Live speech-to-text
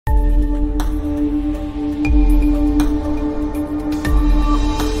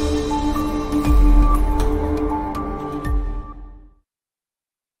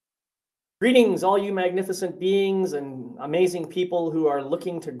Greetings, all you magnificent beings and amazing people who are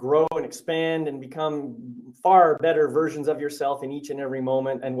looking to grow and expand and become far better versions of yourself in each and every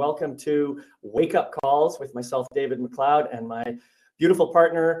moment. And welcome to Wake Up Calls with myself, David McLeod, and my beautiful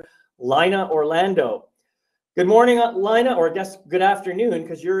partner, Lina Orlando. Good morning, Lina, or I guess good afternoon,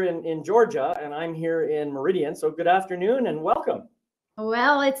 because you're in Georgia and I'm here in Meridian. So good afternoon and welcome.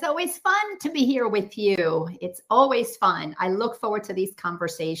 Well, it's always fun to be here with you. It's always fun. I look forward to these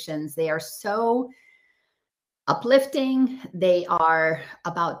conversations. They are so uplifting. They are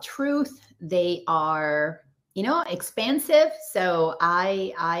about truth. They are, expansive. So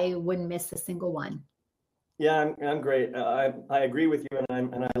I wouldn't miss a single one. Yeah, I'm great. I agree with you,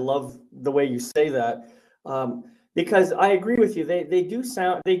 and I love the way you say that, because I agree with you. They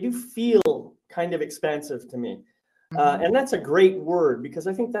do feel kind of expansive to me. And that's a great word, because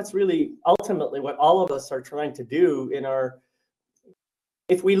I think that's really ultimately what all of us are trying to do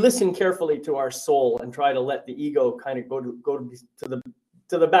if we listen carefully to our soul and try to let the ego kind of go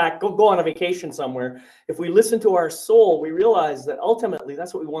to the back, go on a vacation somewhere. If we listen to our soul, we realize that ultimately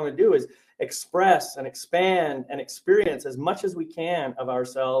that's what we want to do, is express and expand and experience as much as we can of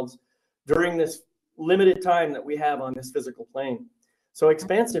ourselves during this limited time that we have on this physical plane. So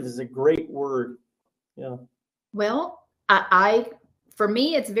expansive is a great word. Yeah. Well, for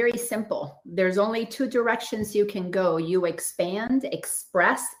me, it's very simple. There's only two directions you can go. You expand,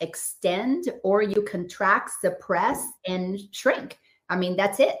 express, extend, or you contract, suppress, and shrink. I mean,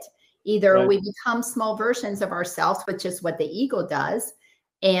 that's it. Either we become small versions of ourselves, which is what the ego does,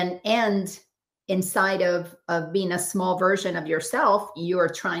 and inside of being a small version of yourself, you're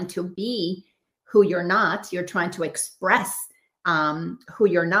trying to be who you're not. You're trying to express who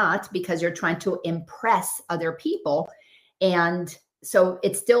you're not, because you're trying to impress other people. And so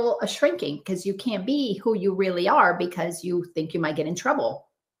it's still a shrinking, because you can't be who you really are because you think you might get in trouble.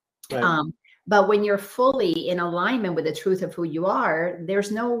 Right. But when you're fully in alignment with the truth of who you are,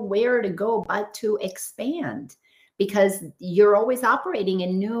 there's nowhere to go but to expand, because you're always operating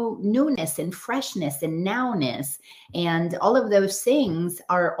in newness and freshness and nowness. And all of those things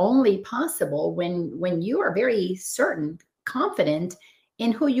are only possible when you are very certain, confident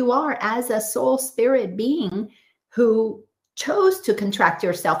in who you are as a soul spirit being who chose to contract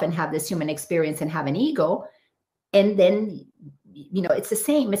yourself and have this human experience and have an ego. And then, it's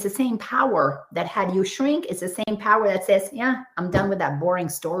the same power that had you shrink. It's the same power that says, yeah, I'm done with that boring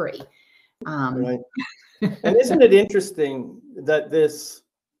story. Right. And isn't it interesting that this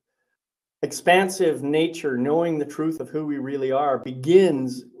expansive nature, knowing the truth of who we really are,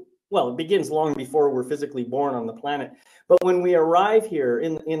 begins long before we're physically born on the planet. But when we arrive here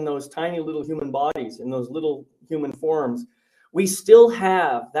in those tiny little human bodies, in those little human forms, we still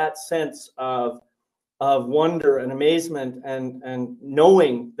have that sense of wonder and amazement and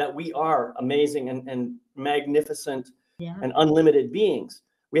knowing that we are amazing and magnificent and unlimited beings.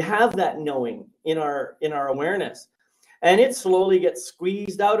 We have that knowing in our awareness. And it slowly gets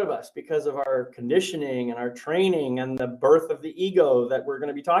squeezed out of us because of our conditioning and our training and the birth of the ego that we're going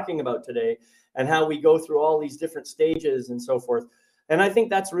to be talking about today, and how we go through all these different stages and so forth. And I think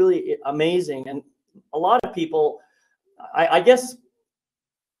that's really amazing. And a lot of people, I guess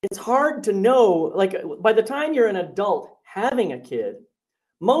it's hard to know, like by the time you're an adult having a kid,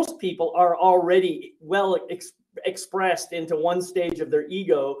 most people are already expressed into one stage of their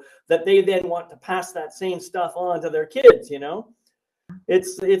ego that they then want to pass that same stuff on to their kids.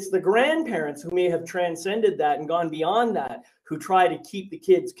 It's the grandparents who may have transcended that and gone beyond that, who try to keep the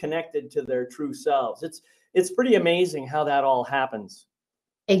kids connected to their true selves. It's pretty amazing how that all happens.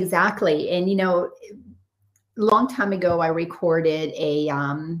 Exactly. And long time ago, I recorded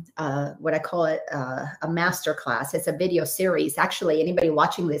what I call it, a master class. It's a video series. Actually, anybody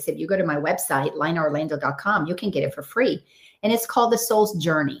watching this, if you go to my website, linaorlando.com, you can get it for free. And it's called The Soul's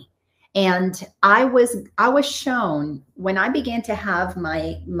Journey. And I was shown, when I began to have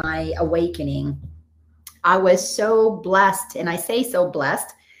my awakening, I was so blessed. And I say so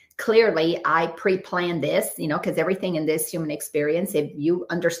blessed. Clearly, I pre-planned this, because everything in this human experience, if you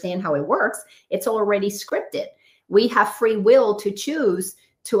understand how it works, it's already scripted. We have free will to choose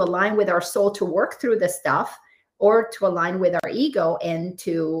to align with our soul to work through the stuff, or to align with our ego and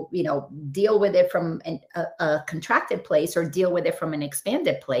to, deal with it from a contracted place, or deal with it from an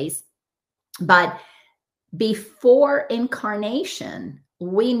expanded place. But before incarnation,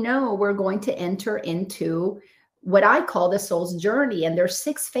 we know we're going to enter into what I call the soul's journey. And there's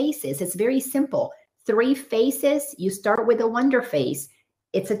 6 phases. It's very simple. 3 phases. You start with a wonder phase.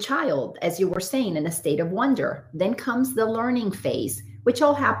 It's a child, as you were saying, in a state of wonder. Then comes the learning phase, which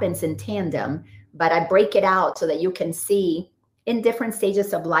all happens in tandem, but I break it out so that you can see In different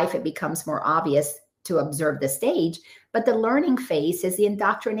stages of life, it becomes more obvious to observe the stage. But the learning phase is the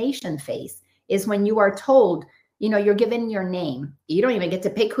indoctrination phase, is when you are told, you're given your name. You don't even get to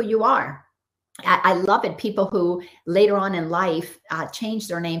pick who you are. I love it. People who later on in life change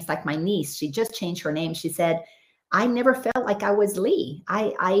their names, like my niece, she just changed her name. She said, I never felt like I was Lee.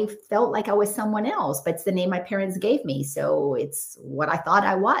 I felt like I was someone else, but it's the name my parents gave me. So it's what I thought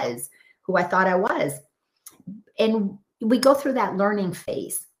I was, who I thought I was. And we go through that learning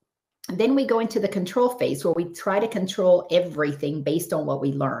phase. Then we go into the control phase, where we try to control everything based on what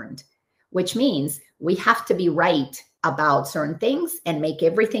we learned, which means we have to be right about certain things and make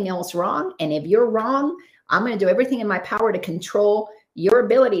everything else wrong. And if you're wrong, I'm going to do everything in my power to control your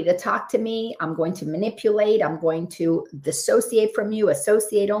ability to talk to me. I'm going to manipulate. I'm going to dissociate from you,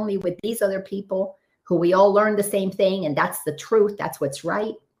 associate only with these other people who we all learn the same thing. And that's the truth. That's what's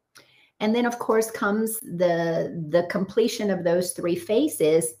right. And then, of course, comes the completion of those three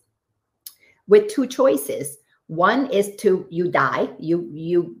phases with two choices. One is you die.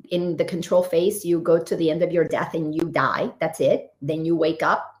 You in the control phase, you go to the end of your death and you die. That's it. Then you wake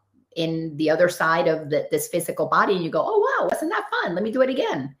up in the other side of this physical body and you go, oh, wow, wasn't that fun? Let me do it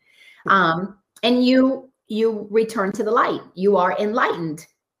again. And you return to the light. You are enlightened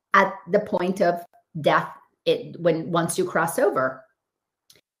at the point of death once you cross over.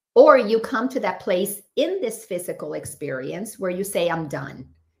 Or you come to that place in this physical experience where you say, I'm done,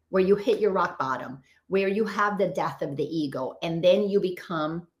 where you hit your rock bottom, where you have the death of the ego. And then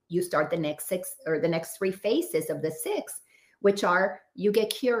you start the next three phases of the six, which are, you get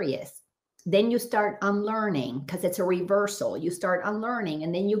curious. Then you start unlearning, because it's a reversal. You start unlearning,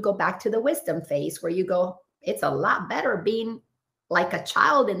 and then you go back to the wisdom phase, where you go, it's a lot better being like a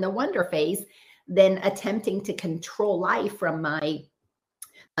child in the wonder phase than attempting to control life from my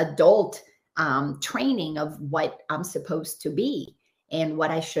adult training of what I'm supposed to be and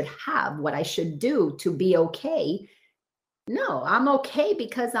what I should have, what I should do to be okay. No, I'm okay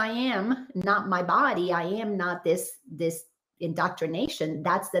because I am not my body. I am not this indoctrination.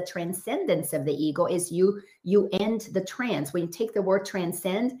 That's the transcendence of the ego, is you end the trance. When you take the word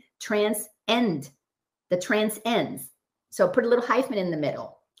transcend, the trance ends. So put a little hyphen in the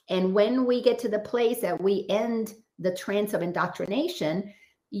middle. And when we get to the place that we end the trance of indoctrination,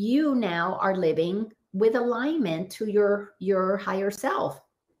 you now are living with alignment to your higher self,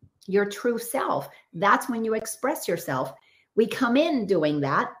 your true self. That's when you express yourself. We come in doing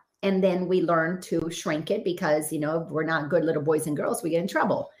that, and then we learn to shrink it, because, if we're not good little boys and girls, we get in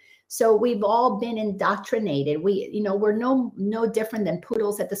trouble. So we've all been indoctrinated. We're no different than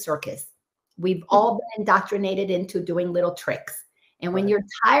poodles at the circus. We've all been indoctrinated into doing little tricks. And when you're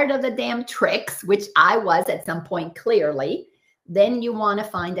tired of the damn tricks, which I was at some point, clearly, then you want to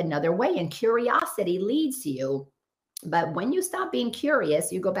find another way, and curiosity leads you. But when you stop being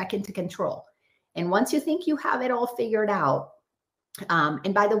curious, you go back into control. And once you think you have it all figured out,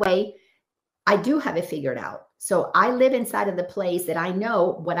 and by the way, I do have it figured out. So I live inside of the place that I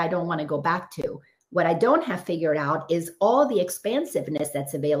know what I don't want to go back to. What I don't have figured out is all the expansiveness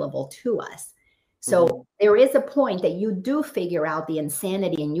that's available to us. So there is a point that you do figure out the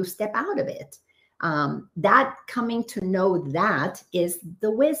insanity and you step out of it. That coming to know that is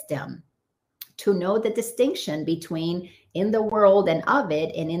the wisdom, to know the distinction between in the world and of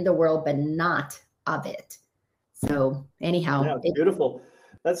it, and in the world but not of it. So anyhow, yeah, beautiful.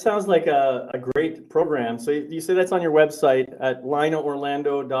 That sounds like a great program. So you say that's on your website at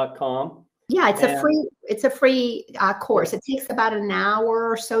linaorlando.com. Yeah, it's a free course. It takes about an hour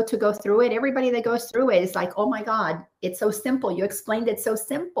or so to go through it. Everybody that goes through it is like, oh my God, it's so simple. You explained it so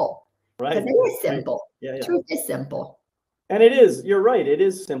simple. Right. Because it is simple. Yeah. Truth is simple. And it is. You're right. It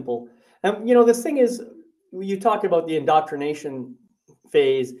is simple. And this thing is, you talk about the indoctrination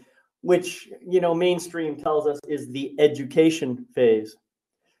phase, which mainstream tells us is the education phase,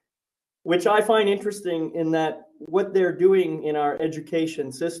 which I find interesting, in that what they're doing in our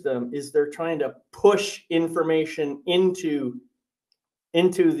education system is they're trying to push information into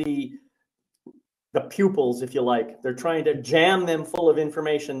the pupils, if you like. They're trying to jam them full of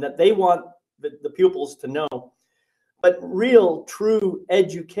information that they want the pupils to know. But real, true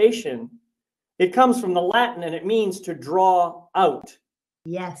education, it comes from the Latin, and it means to draw out.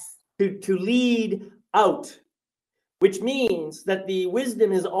 Yes. To lead out, which means that the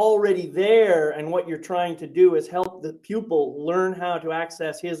wisdom is already there, and what you're trying to do is help the pupil learn how to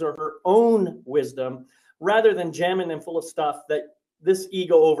access his or her own wisdom, rather than jamming them full of stuff that this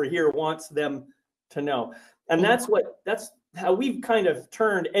ego over here wants them to know. And that's how we've kind of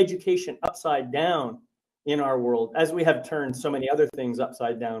turned education upside down in our world, as we have turned so many other things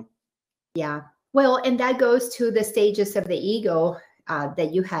upside down. Yeah. Well, and that goes to the stages of the ego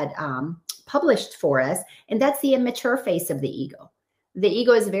that you had published for us. And that's the immature phase of the ego. The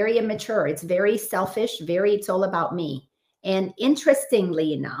ego is very immature. It's very selfish, it's all about me. And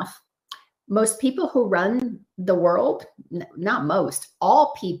interestingly enough, most people who run the world, not most,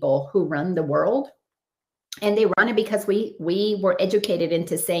 all people who run the world, and they run it because we were educated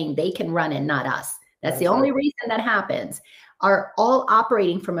into saying they can run and not us. That's the only reason that happens, are all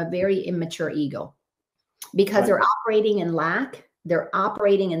operating from a very immature ego because they're operating in lack. They're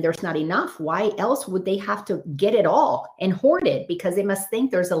operating and there's not enough. Why else would they have to get it all and hoard it? Because they must think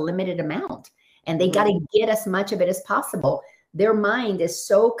there's a limited amount and they got to get as much of it as possible. Their mind is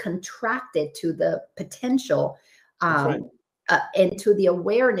so contracted to the potential and to the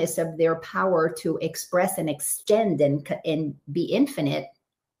awareness of their power to express and extend and be infinite.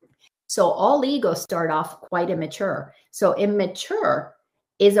 So all egos start off quite immature. So immature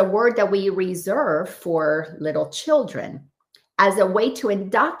is a word that we reserve for little children as a way to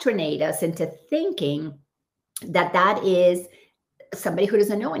indoctrinate us into thinking that that is somebody who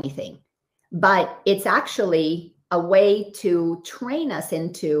doesn't know anything. But it's actually a way to train us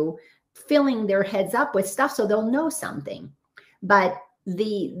into filling their heads up with stuff so they'll know something. But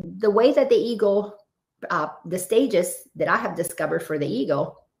the way that the ego, the stages that I have discovered for the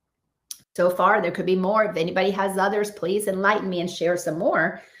ego so far, there could be more. If anybody has others, please enlighten me and share some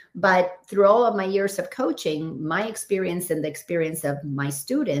more. But through all of my years of coaching, my experience and the experience of my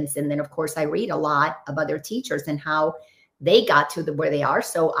students, and then of course I read a lot of other teachers and how they got to where they are.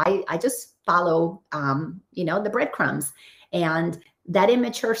 So I just follow, the breadcrumbs. And that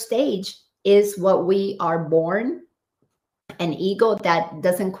immature stage is what we are born, an ego that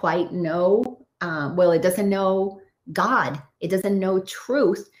doesn't quite know, it doesn't know God. It doesn't know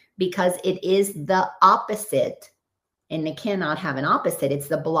truth because it is the opposite. And it cannot have an opposite. It's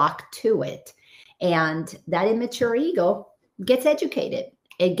the block to it. And that immature ego gets educated.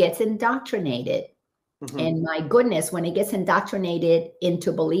 It gets indoctrinated. And my goodness, when it gets indoctrinated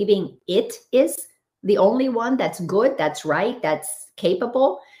into believing it is the only one that's good, that's right, that's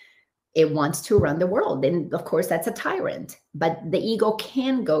capable, it wants to run the world. And of course, that's a tyrant. But the ego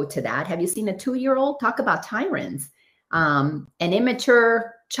can go to that. Have you seen a 2-year-old? Talk about tyrants. An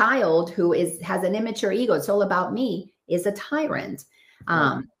immature child who has an immature ego, it's all about me, is a tyrant.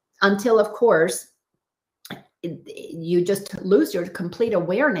 Until, of course, you just lose your complete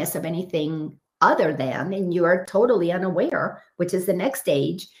awareness of anything other than, and you are totally unaware, which is the next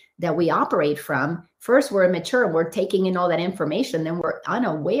stage that we operate from. First, we're immature and we're taking in all that information. Then we're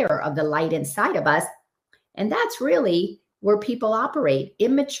unaware of the light inside of us. And that's really where people operate,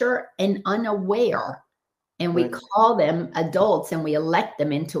 immature and unaware. And we call them adults and we elect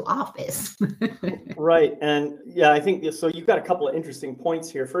them into office. Right. And yeah, I think so. You've got a couple of interesting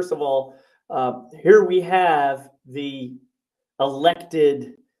points here. First of all, here we have the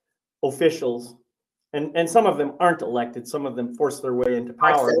elected officials, and some of them aren't elected. Some of them force their way into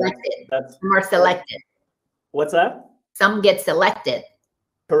power. Some are selected. What's that? Some get selected.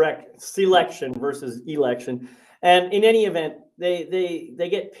 Correct. Selection versus election. And in any event, they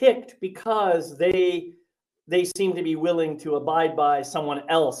get picked because they seem to be willing to abide by someone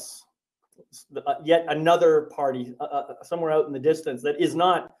else, yet another party somewhere out in the distance that is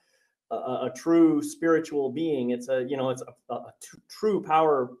not a true spiritual being. It's a true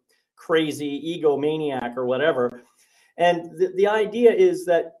power crazy egomaniac or whatever. And the idea is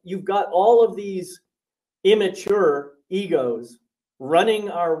that you've got all of these immature egos running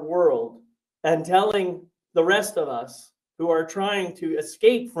our world and telling the rest of us who are trying to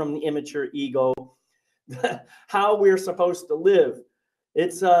escape from the immature ego how we're supposed to live.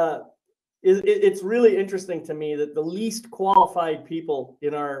 It's really interesting to me that the least qualified people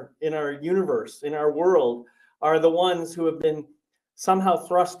in our universe, in our world, are the ones who have been somehow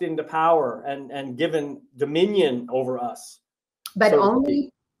thrust into power and given dominion over us. But so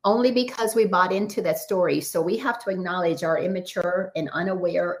only because we bought into that story. So we have to acknowledge our immature and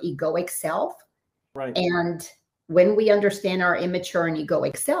unaware egoic self. Right. And when we understand our immature and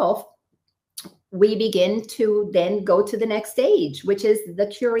egoic self, we begin to then go to the next stage, which is the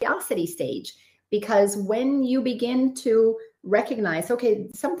curiosity stage. Because when you begin to recognize, okay,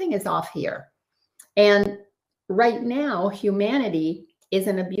 something is off here. And right now, humanity is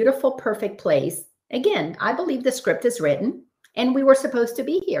in a beautiful, perfect place. Again, I believe the script is written and we were supposed to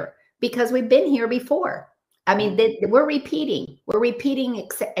be here because we've been here before. I mean, we're repeating,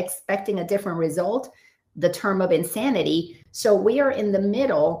 expecting a different result, the term of insanity. So we are in the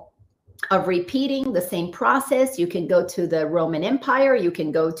middle of repeating the same process. You can go to the Roman Empire, you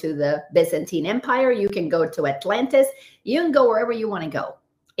can go to the Byzantine Empire, you can go to Atlantis, you can go wherever you want to go.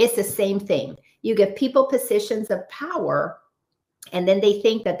 It's the same thing. You give people positions of power, and then they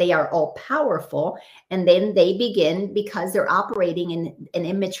think that they are all powerful. And then they begin, because they're operating in an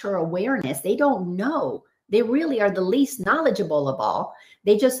immature awareness, they don't know. They really are the least knowledgeable of all.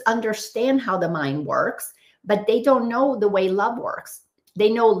 They just understand how the mind works, but they don't know the way love works. They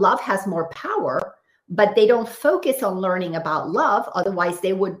know love has more power, but they don't focus on learning about love. Otherwise,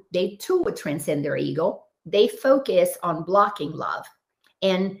 they too would transcend their ego. They focus on blocking love.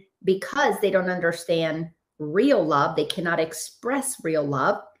 And because they don't understand real love, they cannot express real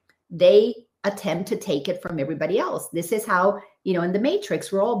love, they attempt to take it from everybody else. This is how, in the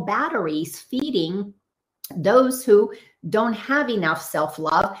Matrix, we're all batteries feeding those who don't have enough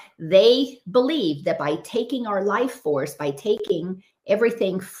self-love. They believe that by taking our life force, by taking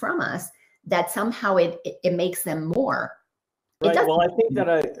everything from us, that somehow it makes them more. Right. Well, I think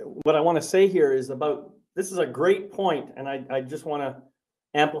that what I want to say here is this is a great point, and I just want to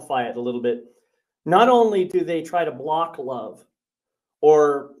amplify it a little bit. Not only do they try to block love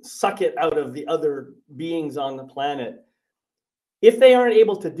or suck it out of the other beings on the planet, if they aren't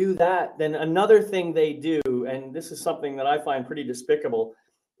able to do that, then another thing they do, and this is something that I find pretty despicable,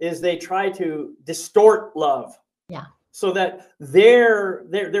 is they try to distort love. Yeah. So that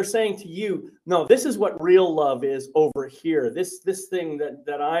they're saying to you, no, this is what real love is over here. This thing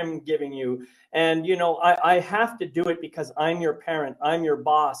that I'm giving you, and I have to do it because I'm your parent, I'm your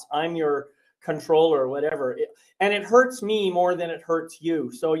boss, I'm your controller, whatever, and it hurts me more than it hurts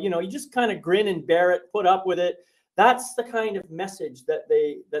you. So you just kind of grin and bear it, put up with it. That's the kind of message that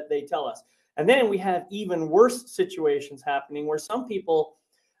they tell us. And then we have even worse situations happening where some people,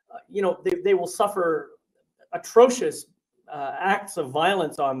 they will suffer atrocious acts of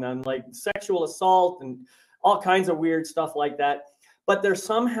violence on them, like sexual assault and all kinds of weird stuff like that. But they're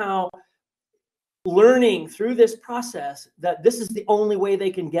somehow learning through this process that this is the only way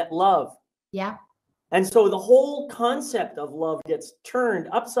they can get love. Yeah. And so the whole concept of love gets turned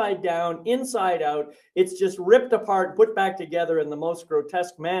upside down, inside out. It's just ripped apart, put back together in the most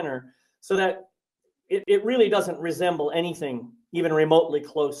grotesque manner, so that it really doesn't resemble anything even remotely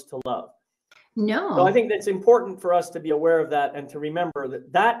close to love. No. So I think that's important for us to be aware of that, and to remember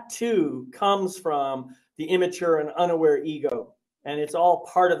that too comes from the immature and unaware ego. And it's all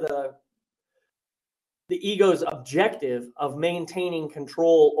part of the ego's objective of maintaining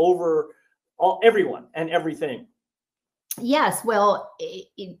control over everyone and everything. Yes, well,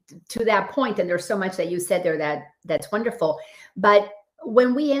 to that point, and there's so much that you said there that's wonderful. But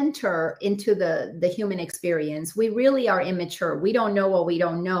when we enter into the human experience, we really are immature. We don't know what we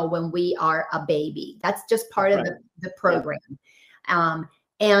don't know when we are a baby. That's just part of the program. Yeah.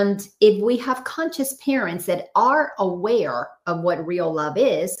 And if we have conscious parents that are aware of what real love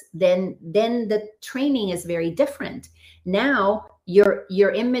is, then the training is very different. Now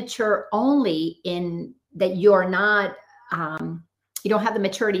you're immature only in that you're not, you don't have the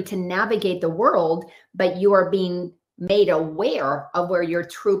maturity to navigate the world, but you are being made aware of where your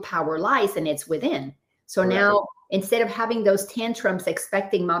true power lies, and it's within. So now, instead of having those tantrums,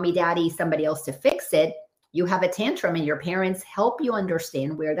 expecting mommy, daddy, somebody else to fix it, you have a tantrum and your parents help you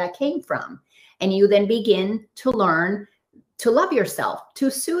understand where that came from. And you then begin to learn to love yourself,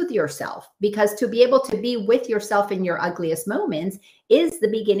 to soothe yourself, because to be able to be with yourself in your ugliest moments is the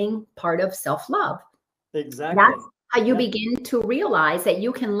beginning part of self-love. Exactly. That's how you begin to realize that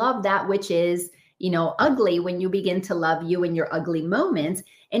you can love that which is, ugly, when you begin to love you in your ugly moments.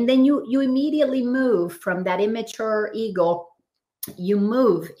 And then you immediately move from that immature ego, you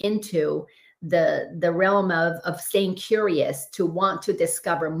move into the realm of staying curious, to want to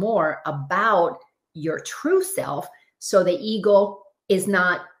discover more about your true self. So the ego is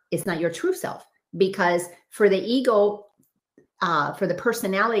not your true self, because for the ego, for the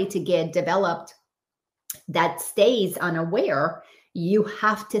personality to get developed that stays unaware, you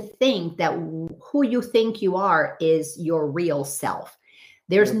have to think that who you think you are is your real self.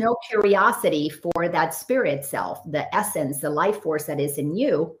 There's no curiosity for that spirit self, the essence, the life force that is in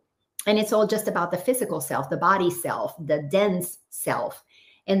you. And it's all just about the physical self, the body self, the dense self.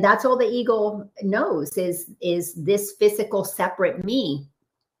 And that's all the ego knows is this physical separate me.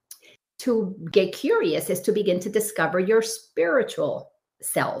 To get curious is to begin to discover your spiritual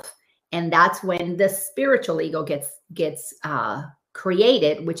self. And that's when the spiritual ego gets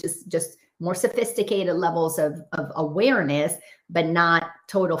created, which is just more sophisticated levels of awareness, but not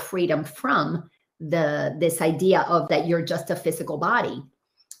total freedom from this idea of that you're just a physical body.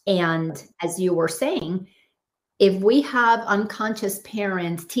 And as you were saying, if we have unconscious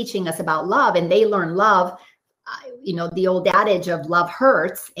parents teaching us about love, and they learn love, the old adage of love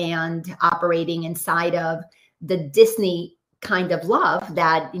hurts, and operating inside of the Disney kind of love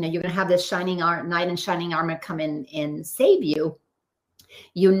that, you're going to have this knight in shining armor come in and save you,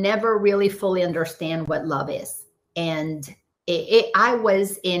 you never really fully understand what love is. And I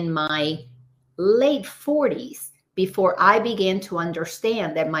was in my late 40s before I began to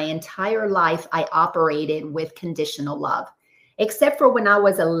understand that my entire life I operated with conditional love, except for when I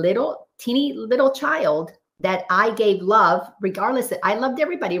was a teeny little child, that I gave love regardless. I loved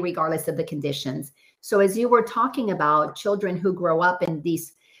everybody regardless of the conditions. So as you were talking about children who grow up in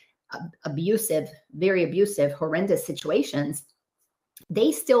these very abusive, horrendous situations,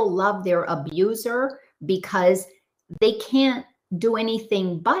 they still love their abuser because they can't do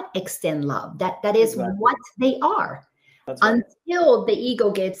anything but extend love. That is exactly what they are. That's right. Until the ego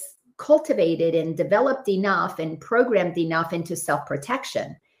gets cultivated and developed enough and programmed enough into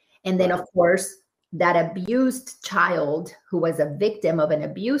self-protection. And then, of course, that abused child who was a victim of an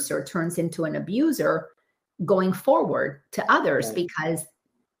abuser turns into an abuser going forward to others, right, because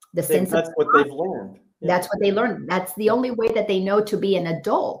that's what they've learned. Yeah. That's what they learned. That's the only way that they know to be an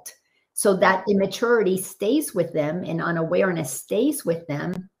adult. So that immaturity stays with them and unawareness stays with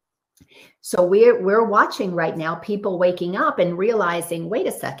them. So we're watching right now people waking up and realizing, wait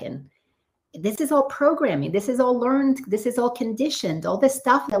a second, this is all programming. This is all learned. This is all conditioned. All this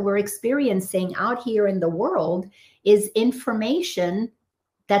stuff that we're experiencing out here in the world is information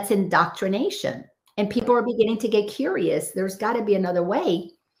that's indoctrination. And people are beginning to get curious. There's got to be another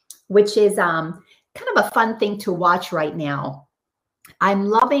way, which is kind of a fun thing to watch right now. I'm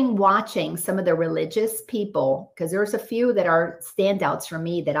loving watching some of the religious people, because there's a few that are standouts for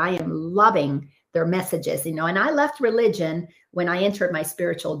me that I am loving their messages, and I left religion when I entered my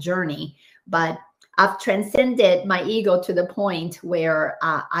spiritual journey, but I've transcended my ego to the point where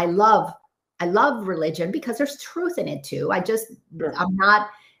I love religion because there's truth in it too. Sure.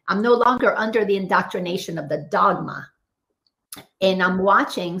 I'm no longer under the indoctrination of the dogma. And I'm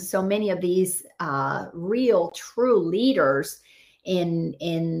watching so many of these real, true leaders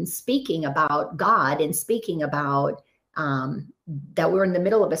in speaking about God and speaking about that we're in the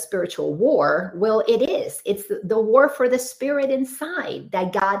middle of a spiritual war. Well, it's the war for the spirit inside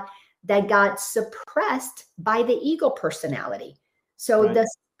that got suppressed by the ego personality. So right. The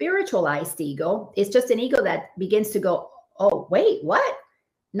spiritualized ego is just an ego that begins to go, oh, wait, what?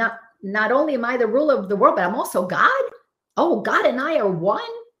 Not only am I the ruler of the world, but I'm also God. Oh, God and I are one.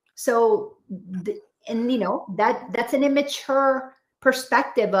 So, that's an immature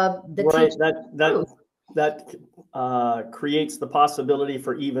perspective of the right. That creates the possibility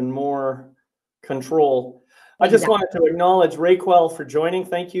for even more control. I just wanted to acknowledge Raquel for joining.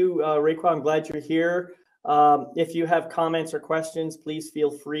 Thank you, Raquel. I'm glad you're here. If you have comments or questions, please feel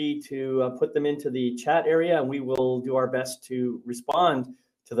free to put them into the chat area, and we will do our best to respond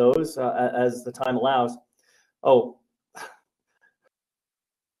to those as the time allows. Oh,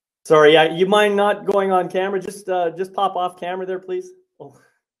 sorry. You mind not going on camera? Just pop off camera there, please. Oh,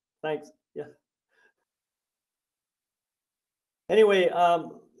 thanks. Yeah. Anyway,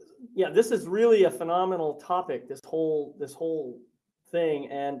 this is really a phenomenal topic. This whole thing,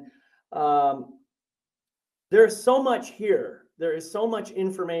 and there's so much here. There is so much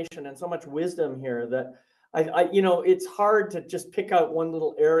information and so much wisdom here that it's hard to just pick out one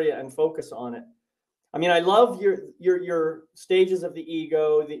little area and focus on it. I mean, I love your stages of the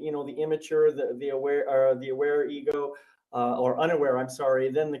ego, the immature, the aware, or the aware ego, or unaware, I'm sorry,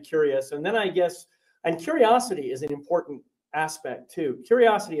 then the curious. And then and curiosity is an important aspect too.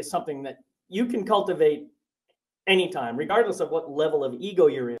 Curiosity is something that you can cultivate anytime, regardless of what level of ego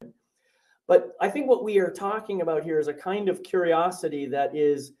you're in. But I think what we are talking about here is a kind of curiosity that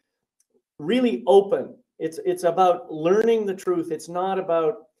is really open. It's about learning the truth. It's not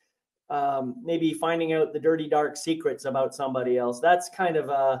about maybe finding out the dirty, dark secrets about somebody else. That's kind of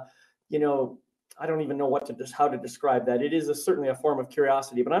I don't even know how to describe that. It is certainly a form of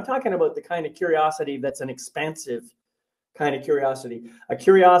curiosity, but I'm talking about the kind of curiosity that's an expansive kind of curiosity, a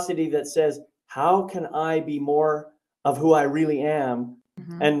curiosity that says, how can I be more of who I really am,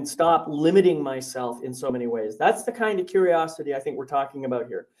 mm-hmm, and stop limiting myself in so many ways? That's the kind of curiosity I think we're talking about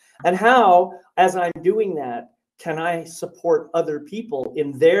here. And how, as I'm doing that, can I support other people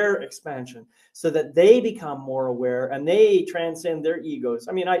in their expansion so that they become more aware and they transcend their egos?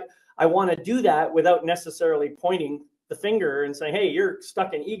 I mean, I want to do that without necessarily pointing the finger and saying, hey, you're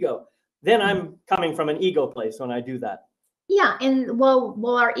stuck in ego. Then I'm coming from an ego place when I do that. Yeah. And well,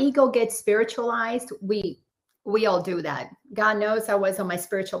 our ego gets spiritualized. We all do that. God knows I was on my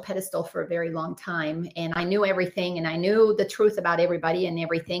spiritual pedestal for a very long time, and I knew everything, and I knew the truth about everybody and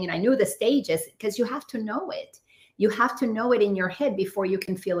everything. And I knew the stages, because you have to know it. You have to know it in your head before you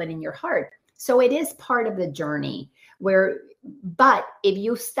can feel it in your heart. So it is part of the journey but if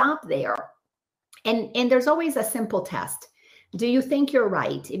you stop there, and there's always a simple test. Do you think you're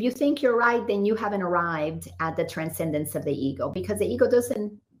right? If you think you're right, then you haven't arrived at the transcendence of the ego, because the ego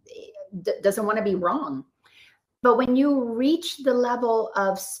doesn't want to be wrong. But when you reach the level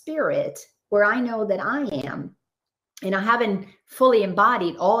of spirit where I know that I am, and I haven't fully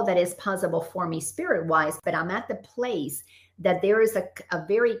embodied all that is possible for me spirit-wise, but I'm at the place that there is a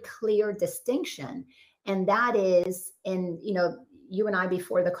very clear distinction. And that is, and you and I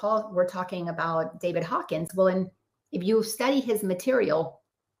before the call, we're talking about David Hawkins. Well, and if you study his material,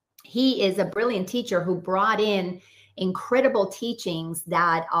 he is a brilliant teacher who brought in incredible teachings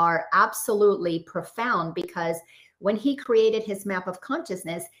that are absolutely profound, because when he created his map of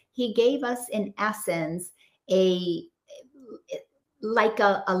consciousness, he gave us in essence a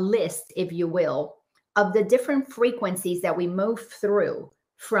list, if you will, of the different frequencies that we move through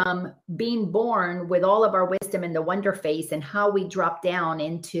from being born with all of our wisdom in the wonder face, and how we drop down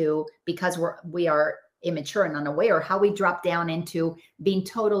into, because we are immature and unaware, how we drop down into being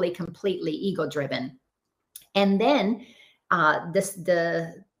totally, completely ego driven. And then as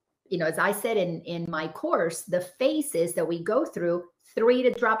I said in my course, the phases that we go through, 3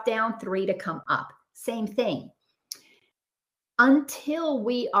 to drop down, 3 to come up, same thing. Until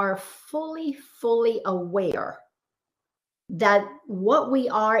we are fully aware that what we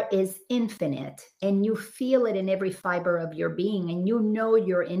are is infinite, and you feel it in every fiber of your being, and you know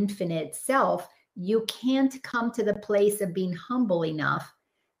your infinite self, you can't come to the place of being humble enough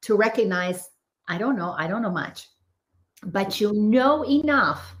to recognize, I don't know much, but you know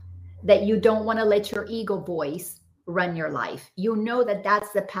enough that you don't want to let your ego voice run your life. You know that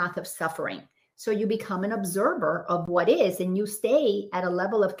that's the path of suffering. So you become an observer of what is, and you stay at a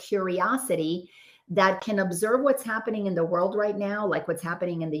level of curiosity that can observe what's happening in the world right now, like what's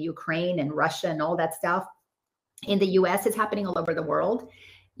happening in the Ukraine and Russia and all that stuff. In the US, it's happening all over the world.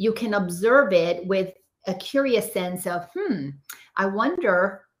 You can observe it with a curious sense of, I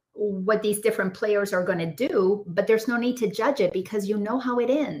wonder what these different players are going to do, but there's no need to judge it, because you know how it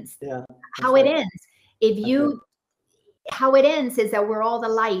ends. Yeah. How it ends. How it ends is that we're all the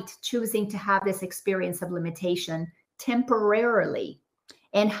light choosing to have this experience of limitation temporarily.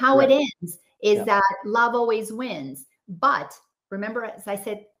 And how it ends is that love always wins. But remember, as I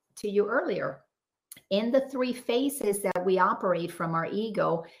said to you earlier, in the 3 phases that we operate from our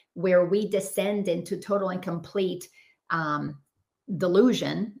ego, where we descend into total and complete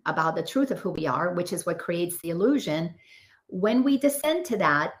delusion about the truth of who we are, which is what creates the illusion. When we descend to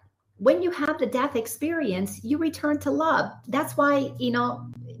that, when you have the death experience, you return to love. That's why,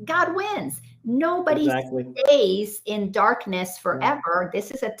 God wins. Nobody stays in darkness forever. This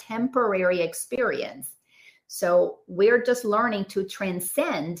is a temporary experience. So we're just learning to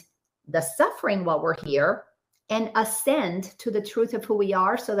transcend the suffering while we're here and ascend to the truth of who we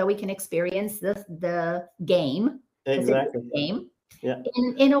are, so that we can experience the game. Exactly. Game. Yeah.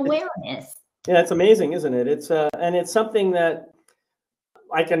 In awareness. It's amazing, isn't it? It's and it's something that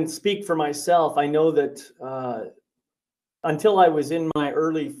I can speak for myself. I know that until I was in my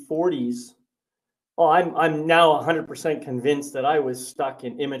early 40s, I'm now 100% convinced that I was stuck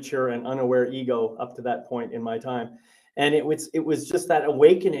in immature and unaware ego up to that point in my time. And it was just that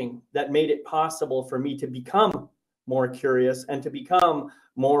awakening that made it possible for me to become more curious and to become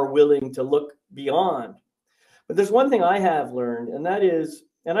more willing to look beyond. But there's one thing I have learned, and that is,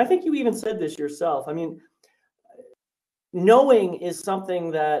 and I think you even said this yourself, I mean, knowing is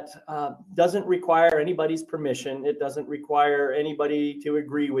something that doesn't require anybody's permission. It doesn't require anybody to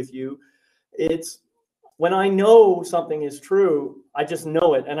agree with you. It's when I know something is true, I just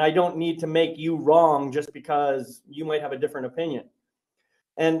know it, and I don't need to make you wrong just because you might have a different opinion.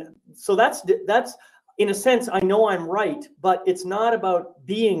 And so that's in a sense, I know I'm right, but it's not about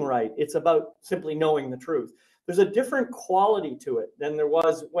being right. It's about simply knowing the truth. There's a different quality to it than there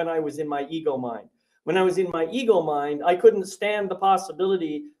was when I was in my ego mind. When I was in my ego mind, I couldn't stand the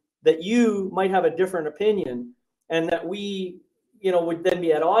possibility that you might have a different opinion, and that we, would then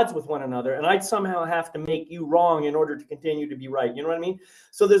be at odds with one another, and I'd somehow have to make you wrong in order to continue to be right. You know what I mean?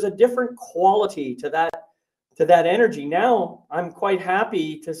 So there's a different quality to that energy. Now I'm quite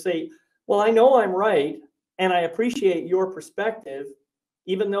happy to say, well, I know I'm right, and I appreciate your perspective,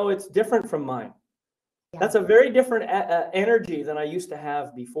 even though it's different from mine. Yeah. That's a very different energy than I used to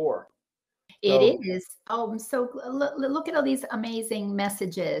have before. It is. Oh, so look at all these amazing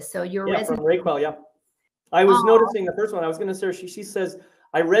messages. So you're from Raquel, I was noticing the first one. I was going to say, she says,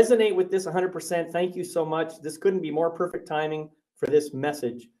 I resonate with this 100%. Thank you so much. This couldn't be more perfect timing for this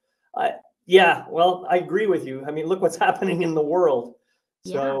message. Well, I agree with you. I mean, look what's happening in the world.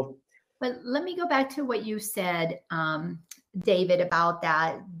 So But let me go back to what you said, David, about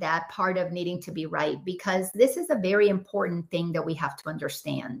that part of needing to be right, because this is a very important thing that we have to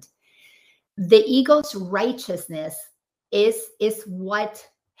understand. The ego's righteousness is what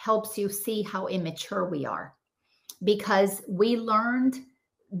helps you see how immature we are, because we learned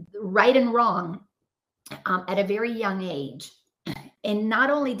right and wrong at a very young age. And not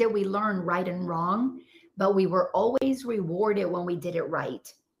only did we learn right and wrong, but we were always rewarded when we did it right.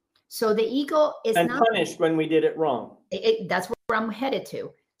 So the ego is and not punished when we did it wrong. That's where I'm headed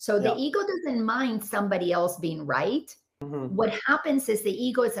to. So the ego doesn't mind somebody else being right. Mm-hmm. What happens is the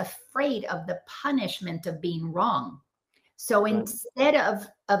ego is afraid of the punishment of being wrong. So instead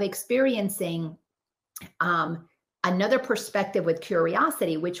of experiencing another perspective with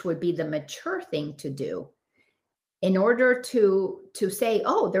curiosity, which would be the mature thing to do, in order to say,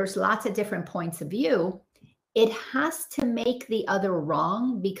 oh, there's lots of different points of view, it has to make the other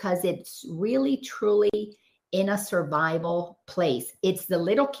wrong because it's really, truly in a survival place. It's the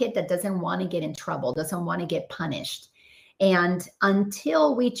little kid that doesn't want to get in trouble, doesn't want to get punished. And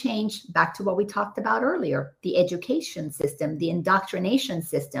until we change back to what we talked about earlier, the education system, the indoctrination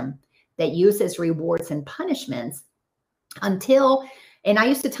system that uses rewards and punishments, and I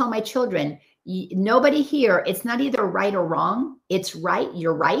used to tell my children, nobody here, it's not either right or wrong. It's right,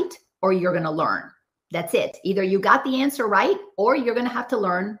 you're right, or you're going to learn. That's it. Either you got the answer right, or you're going to have to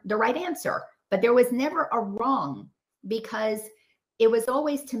learn the right answer. But there was never a wrong, because it was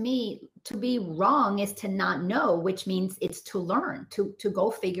always, to me, to be wrong is to not know, which means it's to learn, to go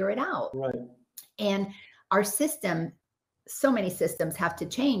figure it out. Right. And our system, so many systems have to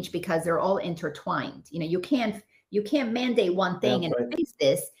change because they're all intertwined. You can't mandate one thing and face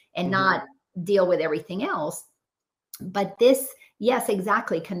this and not deal with everything else. But this, yes,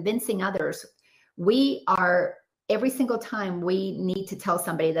 exactly. Convincing others. We are, every single time we need to tell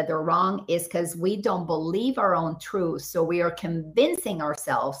somebody that they're wrong is because we don't believe our own truth. So we are convincing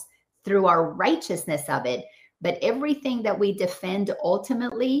ourselves through our righteousness of it. But everything that we defend,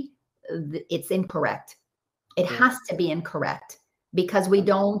 ultimately, it's incorrect. It has to be incorrect because we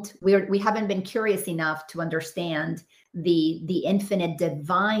haven't been curious enough to understand the infinite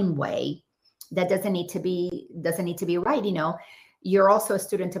divine way that doesn't need to be right. You're also a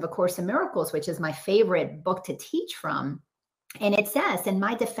student of A Course in Miracles, which is my favorite book to teach from. And it says, in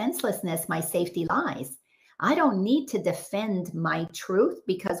my defenselessness, my safety lies. I don't need to defend my truth,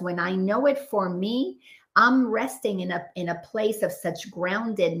 because when I know it for me, I'm resting in a place of such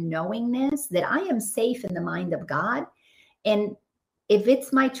grounded knowingness that I am safe in the mind of God. And if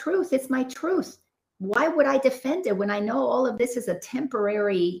it's my truth, it's my truth. Why would I defend it when I know all of this is a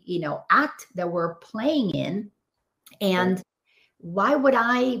temporary, act that we're playing in? And why would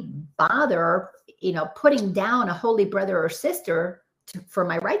I bother, putting down a holy brother or sister for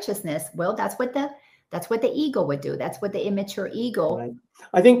my righteousness? Well, that's what the ego would do. That's what the immature ego. Right.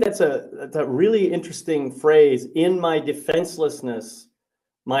 I think that's a really interesting phrase. In my defenselessness,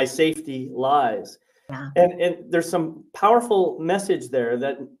 my safety lies. Yeah. And there's some powerful message there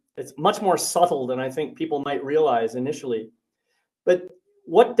that it's much more subtle than I think people might realize initially. But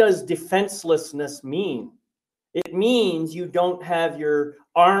what does defenselessness mean? It means you don't have your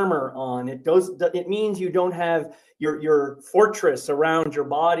armor on. It means you don't have your fortress around your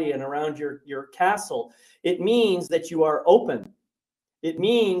body and around your castle. It means that you are open. It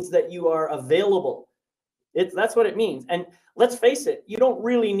means that you are available. That's what it means. And let's face it, you don't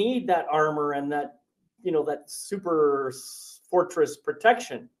really need that armor and that super fortress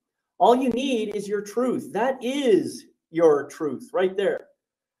protection. All you need is your truth. That is your truth right there.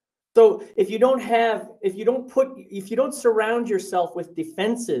 So if you don't surround yourself with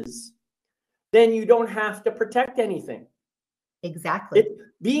defenses, then you don't have to protect anything. Exactly.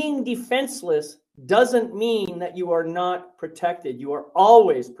 Being defenseless doesn't mean that you are not protected. You are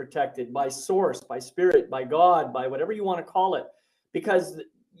always protected by source, by spirit, by God, by whatever you want to call it, because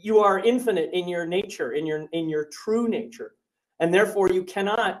you are infinite in your nature, in your true nature, and therefore you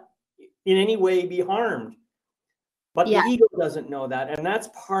cannot in any way be harmed. But the ego doesn't know that, and that's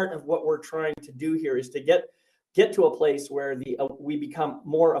part of what we're trying to do here, is to get to a place where we become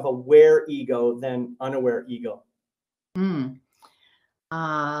more of aware ego than unaware ego.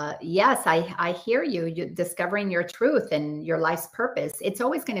 Yes, I hear you. You're discovering your truth and your life's purpose. It's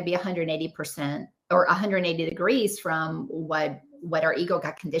always going to be 180% or 180 degrees from what our ego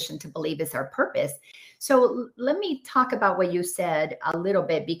got conditioned to believe is our purpose. So let me talk about what you said a little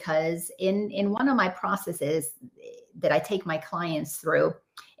bit, because in one of my processes that I take my clients through,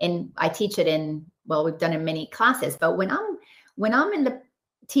 and I teach it we've done in many classes, but when I'm in the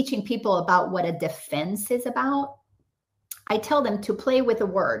teaching people about what a defense is about, I tell them to play with a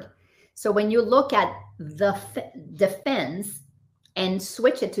word. So when you look at the defense and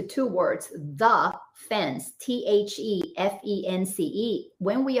switch it to two words, the fence, THEFENCE,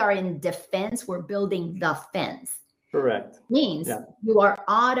 when we are in defense, we're building the fence. Correct. Means you are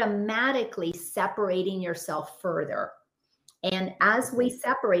automatically separating yourself further. And as we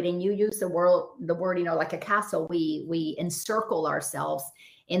separate, and you use the word, you know, like a castle, we encircle ourselves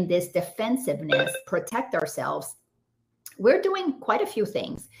in this defensiveness, protect ourselves. We're doing quite a few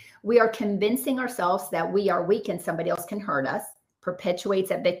things. We are convincing ourselves that we are weak and somebody else can hurt us, perpetuates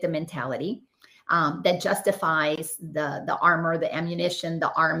that victim mentality, that justifies the armor, the ammunition,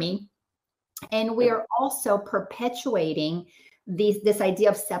 the army. And we are also perpetuating this idea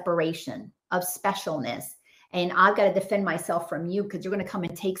of separation, of specialness. And I've got to defend myself from you because you're going to come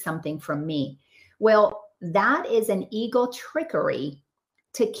and take something from me. Well, that is an ego trickery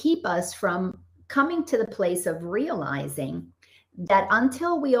to keep us from coming to the place of realizing that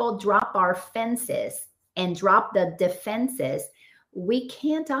until we all drop our fences and drop the defenses, we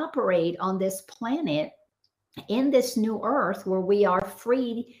can't operate on this planet in this new earth where we are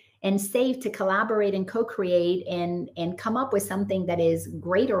free and safe to collaborate and co-create and come up with something that is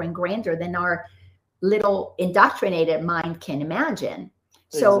greater and grander than our little indoctrinated mind can imagine.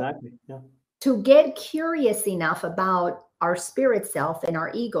 So exactly. To get curious enough about our spirit self and our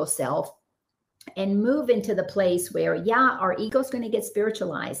ego self and move into the place where, our ego is going to get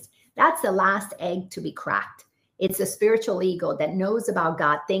spiritualized. That's the last egg to be cracked. It's a spiritual ego that knows about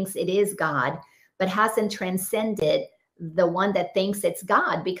God, thinks it is God, but hasn't transcended the one that thinks it's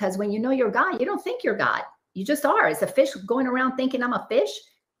God. Because when you know you're God, you don't think you're God. You just are. It's a fish going around thinking I'm a fish.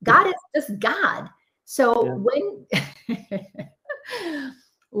 God is just God. So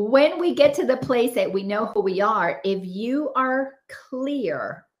when we get to the place that we know who we are, if you are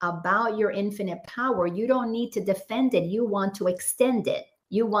clear about your infinite power, you don't need to defend it. You want to extend it.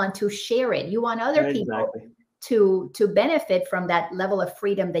 You want to share it. You want other people to benefit from that level of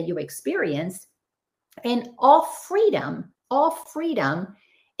freedom that you experienced. And all freedom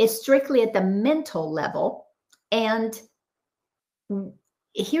is strictly at the mental level. And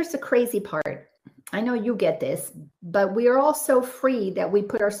here's the crazy part. I know you get this, but we are all so free that we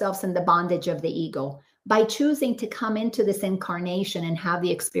put ourselves in the bondage of the ego by choosing to come into this incarnation and have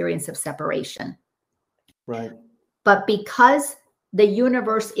the experience of separation. Right. But because the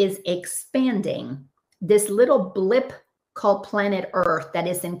universe is expanding, this little blip called planet Earth that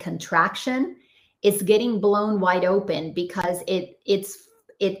is in contraction is getting blown wide open because it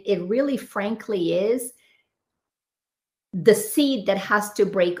really frankly is the seed that has to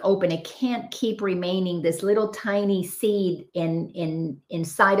break open. It can't keep remaining this little tiny seed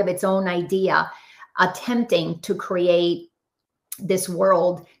inside of its own idea, attempting to create this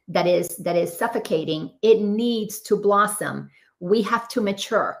world that is suffocating. It needs to blossom. We have to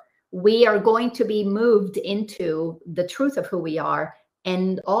mature. We are going to be moved into the truth of who we are.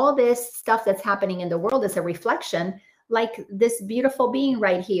 And all this stuff that's happening in the world is a reflection, like this beautiful being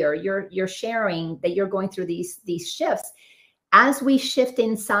right here. You're sharing that you're going through these shifts. As we shift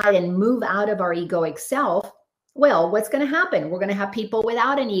inside and move out of our egoic self, well, what's going to happen? We're going to have people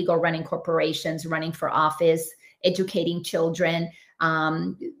without an ego running corporations, running for office, educating children.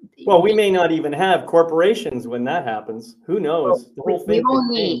 Well, we may not even have corporations when that happens. Who knows? The whole thing. We won't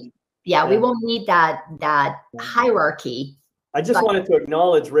need, we won't need that hierarchy. I just wanted to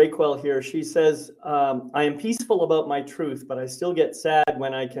acknowledge Raquel here. She says, I am peaceful about my truth, but I still get sad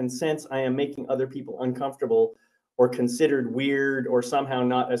when I can sense I am making other people uncomfortable or considered weird or somehow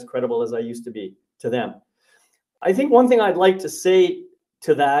not as credible as I used to be to them. I think one thing I'd like to say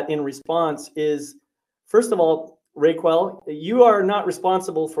to that in response is, first of all, Raquel, you are not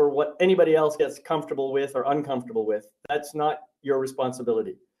responsible for what anybody else gets comfortable with or uncomfortable with. That's not your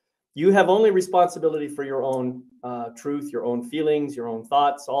responsibility. You have only responsibility for your own truth, your own feelings, your own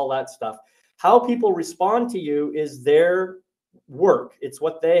thoughts, all that stuff. How people respond to you is their work. It's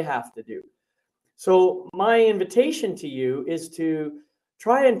what they have to do. So my invitation to you is to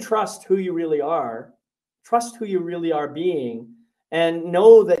try and trust who you really are, trust who you really are being, and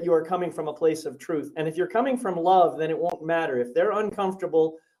know that you are coming from a place of truth. And if you're coming from love, then it won't matter. If they're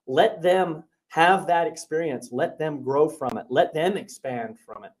uncomfortable, let them have that experience. Let them grow from it. Let them expand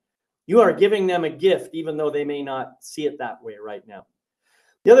from it. You are giving them a gift, even though they may not see it that way right now.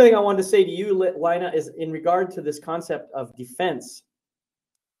 The other thing I wanted to say to you, Lina, is in regard to this concept of defense.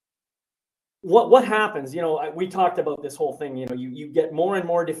 What happens? We talked about this whole thing. You get more and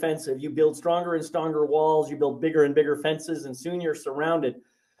more defensive. You build stronger and stronger walls. You build bigger and bigger fences, and soon you're surrounded.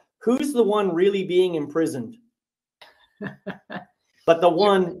 Who's the one really being imprisoned? But the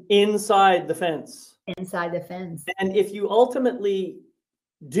one inside the fence. Inside the fence. And if you ultimately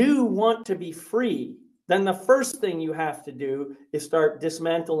do want to be free, then the first thing you have to do is start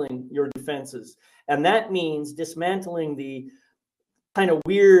dismantling your defenses. And that means dismantling the kind of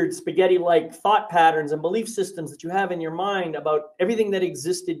weird spaghetti-like thought patterns and belief systems that you have in your mind about everything that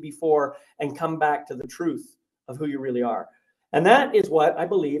existed before, and come back to the truth of who you really are. And that is what I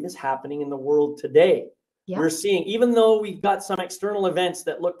believe is happening in the world today. Yeah. We're seeing, even though we've got some external events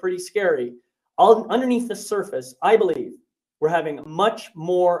that look pretty scary, all underneath the surface, I believe we're having much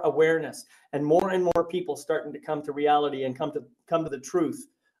more awareness, and more people starting to come to reality and come to the truth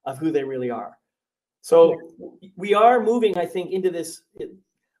of who they really are. So we are moving, I think, into this.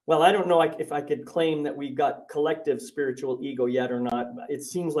 Well, I don't know if I could claim that we've got collective spiritual ego yet or not. It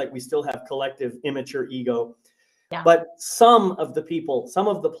seems like we still have collective immature ego. Yeah. But some of the people, some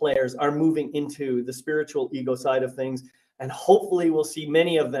of the players are moving into the spiritual ego side of things. And hopefully we'll see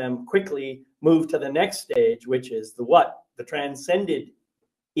many of them quickly move to the next stage, which is the transcended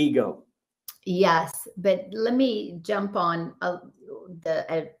ego. Yes, but let me jump on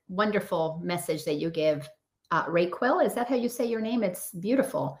a wonderful message that you give, Raquel. Is that how you say your name? It's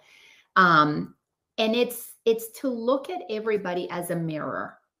beautiful. And it's to look at everybody as a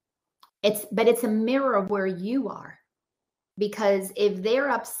mirror. But it's a mirror of where you are. Because if they're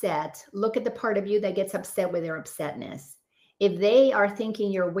upset, look at the part of you that gets upset with their upsetness. If they are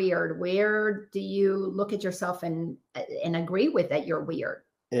thinking you're weird, where do you look at yourself and agree with that you're weird?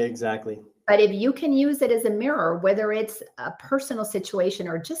 Exactly. But if you can use it as a mirror, whether it's a personal situation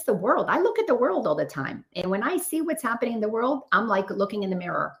or just the world, I look at the world all the time. And when I see what's happening in the world, I'm like looking in the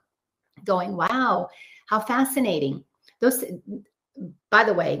mirror going, wow, how fascinating. By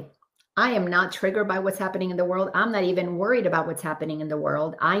the way, I am not triggered by what's happening in the world. I'm not even worried about what's happening in the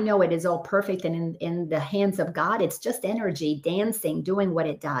world. I know it is all perfect and in the hands of God. It's just energy dancing, doing what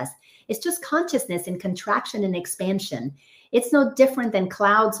it does. It's just consciousness in contraction and expansion. It's no different than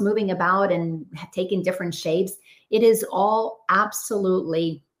clouds moving about and taking different shapes. It is all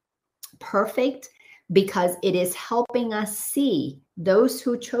absolutely perfect because it is helping us see those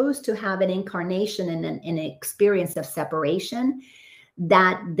who chose to have an incarnation and an experience of separation,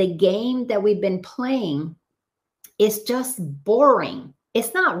 that the game that we've been playing is just boring.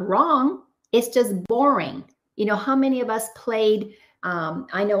 It's not wrong. It's just boring. You know, how many of us played,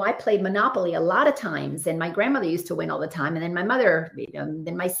 I know I played Monopoly a lot of times, and my grandmother used to win all the time. And then my mother,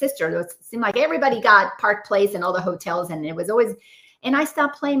 then my sister, it seemed like everybody got Park Place and all the hotels. And it was always, and I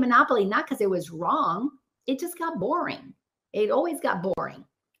stopped playing Monopoly, not because it was wrong. It just got boring. It always got boring.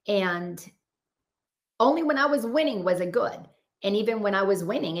 And only when I was winning was it good. And even when I was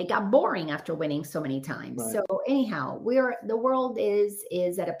winning, it got boring after winning so many times. Right. So anyhow, the world is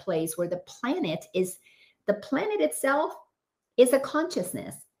at a place where the planet itself is a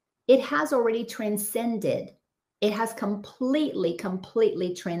consciousness. It has already transcended. It has completely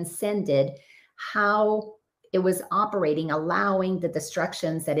transcended how it was operating, allowing the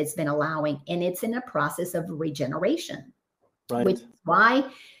destructions that it's been allowing. And it's in a process of regeneration, right. Which is why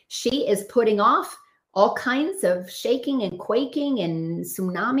she is putting off all kinds of shaking and quaking and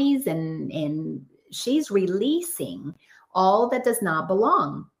tsunamis, and she's releasing all that does not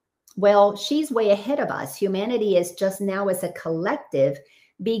belong. Well, she's way ahead of us. Humanity is just now as a collective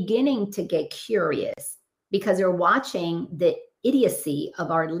beginning to get curious because they're watching the idiocy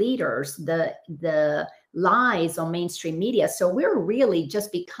of our leaders, the lies on mainstream media. So we're really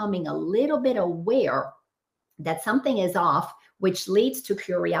just becoming a little bit aware that something is off, which leads to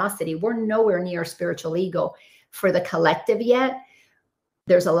curiosity. We're nowhere near spiritual ego for the collective yet.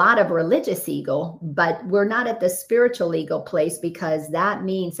 There's a lot of religious ego, but we're not at the spiritual ego place because that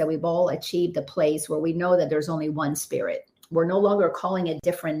means that we've all achieved a place where we know that there's only one spirit. We're no longer calling it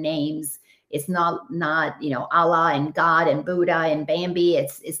different names. It's not Allah and God and Buddha and Bambi.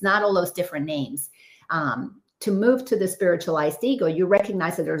 It's not all those different names. To move to the spiritualized ego, you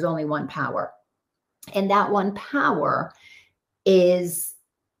recognize that there's only one power. And that one power is,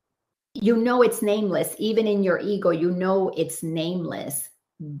 it's nameless. Even in your ego, it's nameless,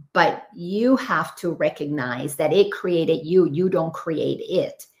 but you have to recognize that it created you. You don't create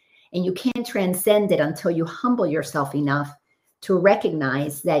it. And you can't transcend it until you humble yourself enough to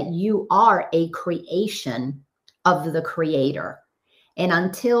recognize that you are a creation of the creator. And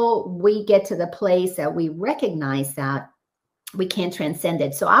until we get to the place that we recognize that, we can't transcend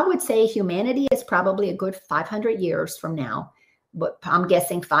it. So I would say humanity is probably a good 500 years from now. But I'm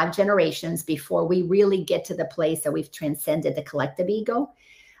guessing 5 generations before we really get to the place that we've transcended the collective ego.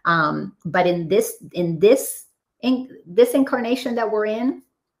 But in this incarnation that we're in,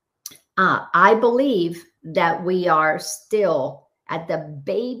 I believe that we are still at the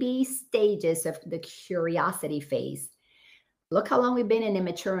baby stages of the curiosity phase. Look how long we've been in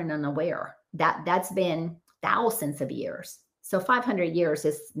immature and unaware. That's been thousands of years. So 500 years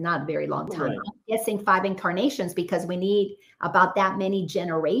is not a very long time. Right. I'm guessing 5 incarnations, because we need about that many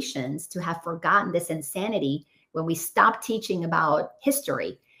generations to have forgotten this insanity when we stop teaching about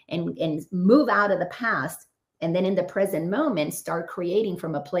history and move out of the past, and then in the present moment start creating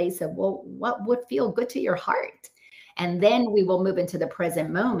from a place of, well, what would feel good to your heart? And then we will move into the present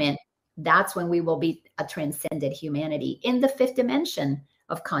moment. That's when we will be a transcended humanity in the 5th dimension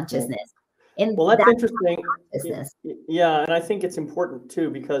of consciousness. And well, that's interesting. Yeah, and I think it's important too,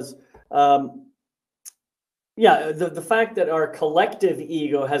 because the fact that our collective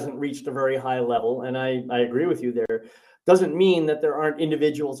ego hasn't reached a very high level, and I agree with you there, doesn't mean that there aren't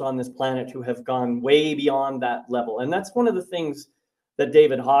individuals on this planet who have gone way beyond that level. And that's one of the things that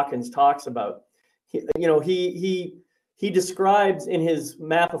David Hawkins talks about. He describes in his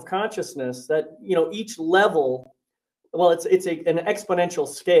map of consciousness that, each level, well, it's an exponential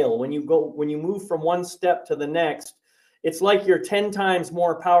scale. When you move from one step to the next, it's like you're 10 times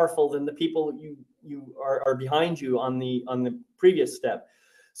more powerful than the people you are behind you on the previous step.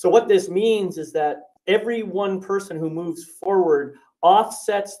 So what this means is that every one person who moves forward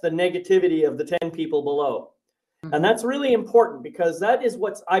offsets the negativity of the 10 people below. Mm-hmm. And that's really important, because that is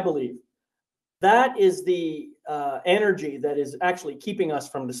I believe, that is the energy that is actually keeping us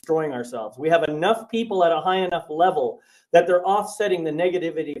from destroying ourselves. We have enough people at a high enough level that they're offsetting the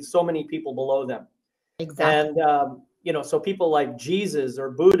negativity of so many people below them. Exactly. And, so people like Jesus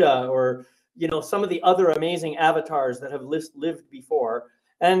or Buddha or, some of the other amazing avatars that have lived before,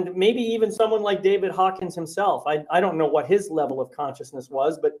 and maybe even someone like David Hawkins himself. I don't know what his level of consciousness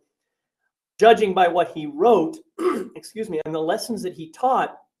was, but judging by what he wrote, excuse me, and the lessons that he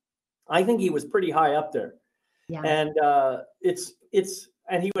taught, I think he was pretty high up there. Yeah. And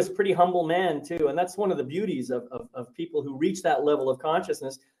and he was a pretty humble man too. And that's one of the beauties of people who reach that level of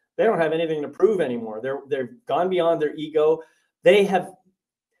consciousness. They don't have anything to prove anymore. They've gone beyond their ego.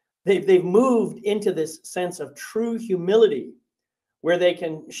 They've moved into this sense of true humility, where they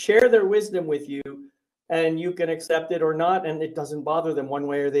can share their wisdom with you, and you can accept it or not, and it doesn't bother them one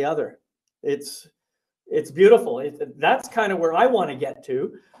way or the other. It's beautiful. That's kind of where I want to get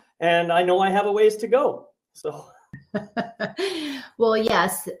to, and I know I have a ways to go. So, well,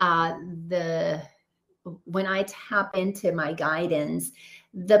 yes. When I tap into my guidance,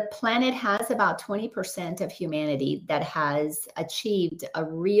 the planet has about 20% of humanity that has achieved a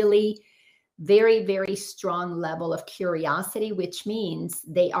really very, very strong level of curiosity, which means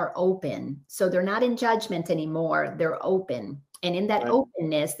they are open. So they're not in judgment anymore. They're open. And in that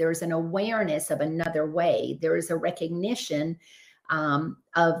openness, there's an awareness of another way. There is a recognition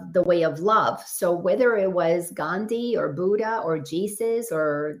of the way of love. So whether it was Gandhi or Buddha or Jesus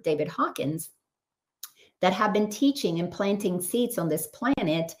or David Hawkins that have been teaching and planting seeds on this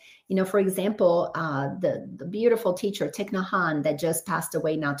planet, for example, the beautiful teacher Thich Nhat Hanh that just passed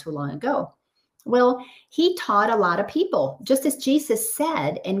away not too long ago. Well, he taught a lot of people, just as Jesus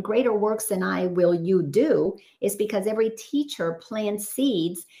said, and greater works than I will you do, is because every teacher plants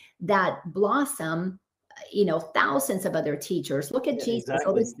seeds that blossom, thousands of other teachers. Look at Jesus,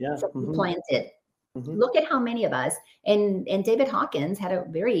 all these seeds he planted. Mm-hmm. Look at how many of us, and David Hawkins had a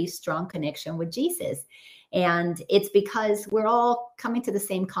very strong connection with Jesus. And it's because we're all coming to the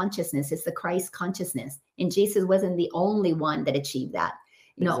same consciousness. It's the Christ consciousness. And Jesus wasn't the only one that achieved that.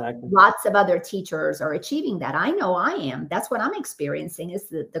 Lots of other teachers are achieving that. I know I am. That's what I'm experiencing, is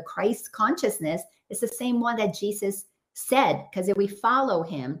the Christ consciousness is the same one that Jesus said, because if we follow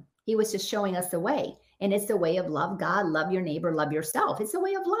him, he was just showing us the way. And it's the way of love God, love your neighbor, love yourself. It's the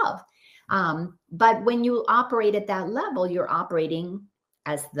way of love. But when you operate at that level, you're operating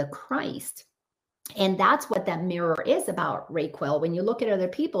as the Christ. And that's what that mirror is about, Raquel. When you look at other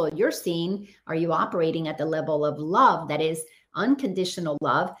people, you're seeing, are you operating at the level of love that is unconditional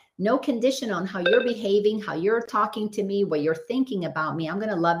love, no condition on how you're behaving, how you're talking to me, what you're thinking about me. I'm going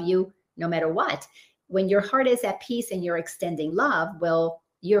to love you no matter what. When your heart is at peace and you're extending love, well,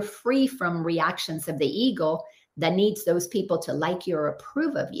 you're free from reactions of the ego that needs those people to like you or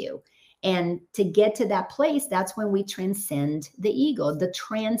approve of you. And to get to that place, that's when we transcend the ego. The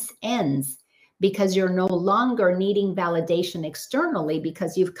trance ends because you're no longer needing validation externally,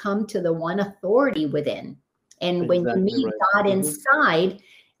 because you've come to the one authority within. And when you meet God inside,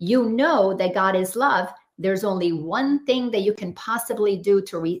 you know that God is love. There's only one thing that you can possibly do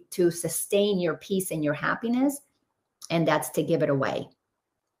to sustain your peace and your happiness, and that's to give it away.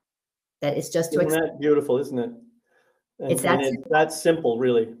 That is just Isn't that beautiful, isn't it? And, it's that simple,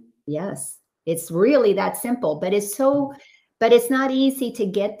 really. Yes, it's really that simple, but it's not easy to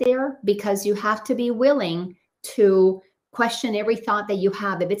get there, because you have to be willing to question every thought that you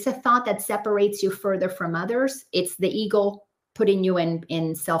have. If it's a thought that separates you further from others, it's the ego putting you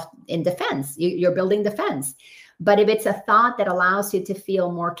in defense. You're building defense. But if it's a thought that allows you to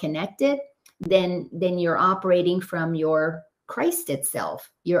feel more connected, then you're operating from your Christ itself.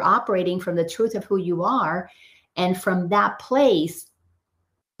 You're operating from the truth of who you are. And from that place,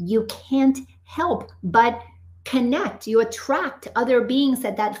 you can't help but connect. You attract other beings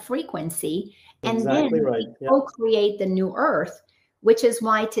at that frequency. And Exactly then right. yeah. Co-create the new earth, which is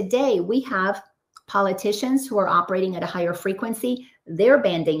why today we have politicians who are operating at a higher frequency. They're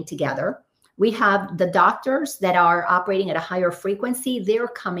banding together. We have the doctors that are operating at a higher frequency. They're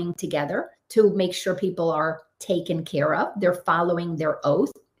coming together to make sure people are taken care of. They're following their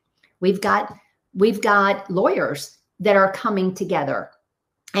oath. We've got lawyers that are coming together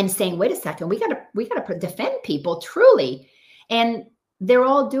and saying, wait a second, we gotta defend people truly. And they're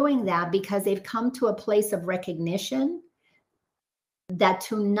all doing that because they've come to a place of recognition that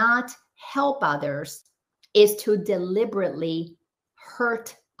to not help others is to deliberately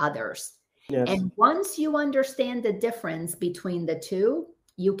hurt others. Yes. And once you understand the difference between the two,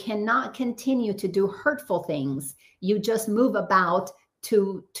 you cannot continue to do hurtful things. You just move about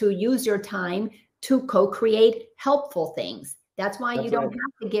to use your time to co-create helpful things. That's why you don't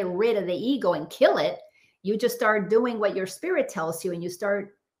have to get rid of the ego and kill it. You just start doing what your spirit tells you, and you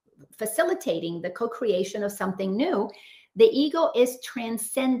start facilitating the co-creation of something new. The ego is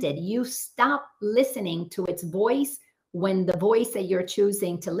transcended. You stop listening to its voice when the voice that you're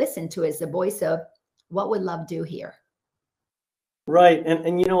choosing to listen to is the voice of, what would love do here? Right.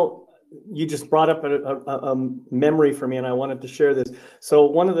 And you know, you just brought up a memory for me, and I wanted to share this. So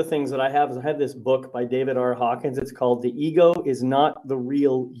one of the things that I have is I had this book by David R. Hawkins. It's called The Ego is Not the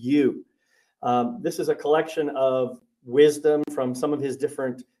Real You. This is a collection of wisdom from some of his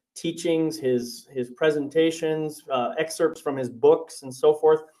different teachings, his presentations, excerpts from his books and so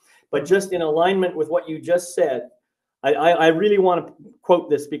forth. But just in alignment with what you just said, I really want to quote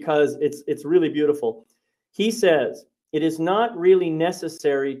this because it's really beautiful. He says, "It is not really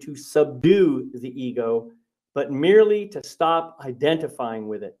necessary to subdue the ego, but merely to stop identifying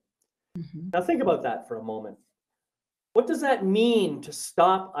with it." Mm-hmm. Now think about that for a moment. What does that mean, to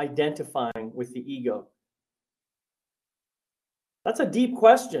stop identifying with the ego? That's a deep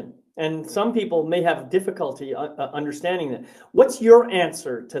question, and some people may have difficulty understanding that. What's your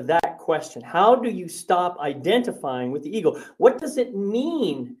answer to that question? How do you stop identifying with the ego? What does it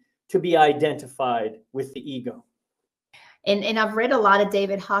mean to be identified with the ego? And I've read a lot of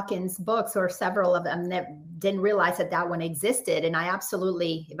David Hawkins' books, or several of them, that didn't realize that one existed. And I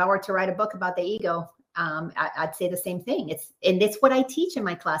absolutely, if I were to write a book about the ego, I'd say the same thing. It's what I teach in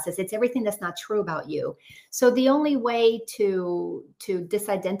my classes. It's everything that's not true about you. So the only way to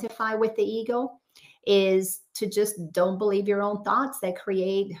disidentify with the ego is to just don't believe your own thoughts that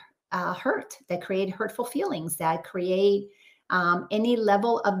create hurt, that create hurtful feelings, that create any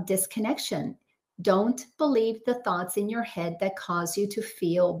level of disconnection. Don't believe the thoughts in your head that cause you to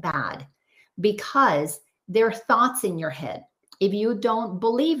feel bad, because they're thoughts in your head. If you don't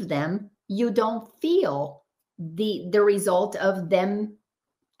believe them, you don't feel the result of them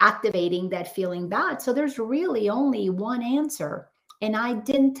activating that feeling bad. So there's really only one answer. And I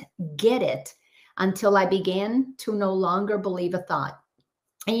didn't get it until I began to no longer believe a thought.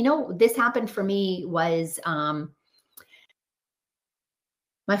 And you know, this happened for me was my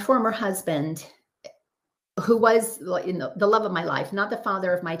former husband, who was, you know, the love of my life, not the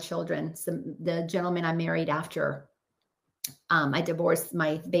father of my children, the gentleman I married after I divorced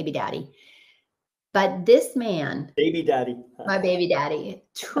my baby daddy. But this man, my baby daddy,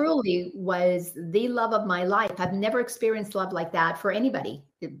 truly was the love of my life. I've never experienced love like that for anybody,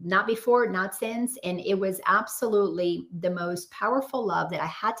 not before, not since. And it was absolutely the most powerful love that I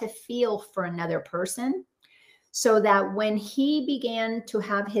had to feel for another person, so that when he began to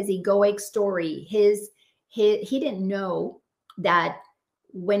have his egoic story, he didn't know that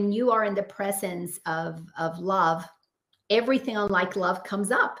when you are in the presence of love, everything unlike love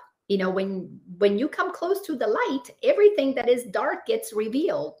comes up. You know, when you come close to the light, everything that is dark gets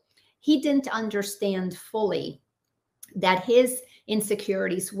revealed. He didn't understand fully that his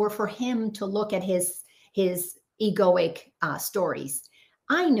insecurities were for him to look at his egoic stories.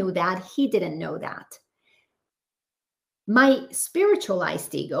 I knew that. He didn't know that. My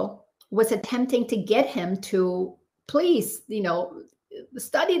spiritualized ego was attempting to get him to, please, you know,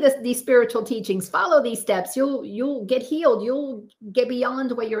 study these spiritual teachings, follow these steps. You'll get healed. You'll get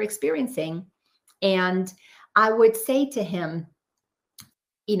beyond what you're experiencing. And I would say to him,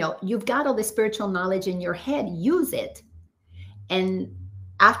 you know, you've got all the spiritual knowledge in your head, use it. And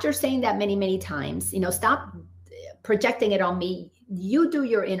after saying that many, many times, you know, stop projecting it on me. You do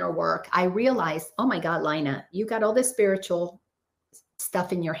your inner work. I realized, oh my God, Lina, you got all this spiritual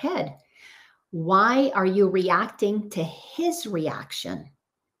stuff in your head. Why are you reacting to his reaction?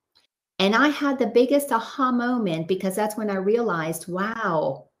 And I had the biggest aha moment, because that's when I realized,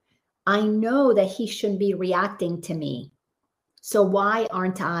 wow, I know that he shouldn't be reacting to me. So why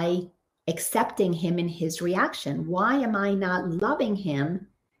aren't I accepting him in his reaction? Why am I not loving him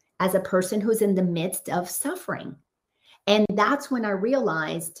as a person who's in the midst of suffering? And that's when I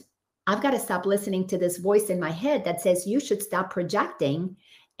realized I've got to stop listening to this voice in my head that says you should stop projecting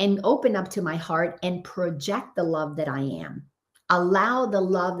and open up to my heart and project the love that I am. Allow the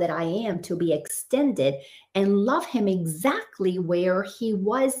love that I am to be extended and love him exactly where he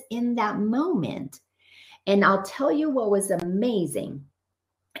was in that moment. And I'll tell you what was amazing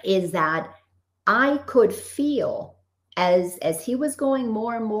is that I could feel as he was going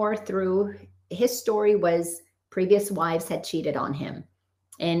more and more through, his story was previous wives had cheated on him.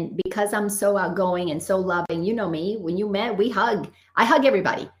 And because I'm so outgoing and so loving, you know me, when you met, I hug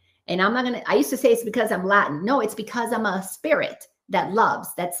everybody. And I used to say it's because I'm Latin. No, it's because I'm a spirit that loves.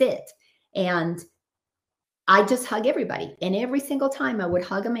 That's it. And I just hug everybody. And every single time I would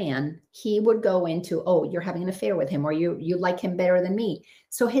hug a man, he would go into, oh, you're having an affair with him, or you like him better than me.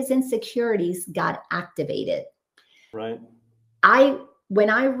 So his insecurities got activated. Right. When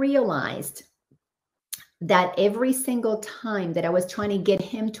I realized that every single time that I was trying to get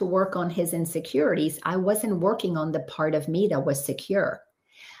him to work on his insecurities, I wasn't working on the part of me that was secure.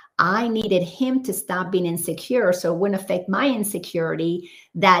 I needed him to stop being insecure so it wouldn't affect my insecurity,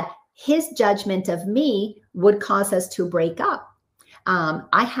 that his judgment of me would cause us to break up.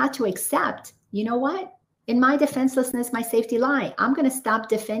 I had to accept, you know what? In my defenselessness, my safety lie. I'm going to stop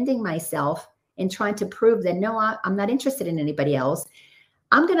defending myself and trying to prove that, no, I'm not interested in anybody else.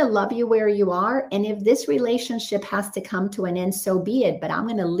 I'm going to love you where you are. And if this relationship has to come to an end, so be it. But I'm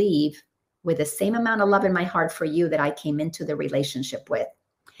going to leave with the same amount of love in my heart for you that I came into the relationship with.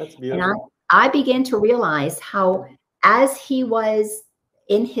 That's beautiful. And I began to realize how, as he was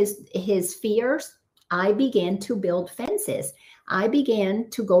in his fears, I began to build fences. I began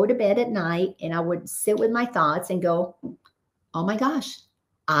to go to bed at night and I would sit with my thoughts and go, oh my gosh,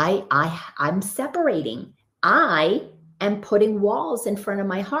 I'm separating. I am putting walls in front of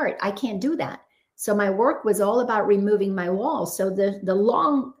my heart. I can't do that. So my work was all about removing my walls. So the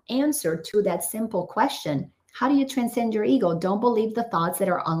long answer to that simple question, how do you transcend your ego? Don't believe the thoughts that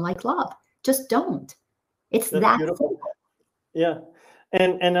are unlike love. Just don't. It's that simple. Yeah.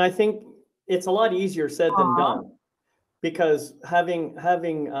 And I think it's a lot easier said than done, because having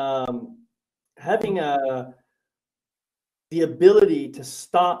the ability to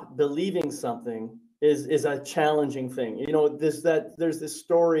stop believing something is a challenging thing. You know, there's this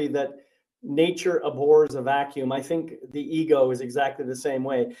story that nature abhors a vacuum. I think the ego is exactly the same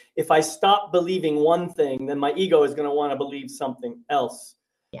way. If I stop believing one thing, then my ego is going to want to believe something else.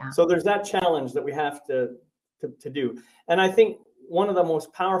 Yeah. So there's that challenge that we have to do. And I think one of the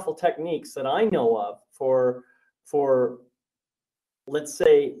most powerful techniques that I know of for let's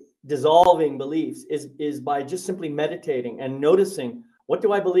say dissolving beliefs is by just simply meditating and noticing, what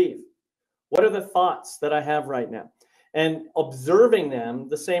do I believe? What are the thoughts that I have right now? And observing them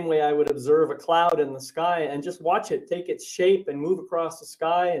the same way I would observe a cloud in the sky, and just watch it take its shape and move across the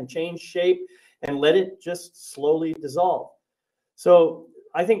sky and change shape and let it just slowly dissolve. So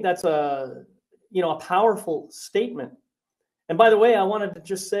I think that's a powerful statement. And by the way, I wanted to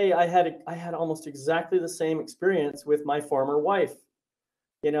just say I had almost exactly the same experience with my former wife.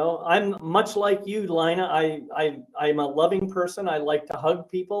 You know, I'm much like you, Lina. I'm a loving person. I like to hug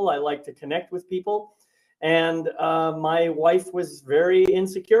people. I like to connect with people. And my wife was very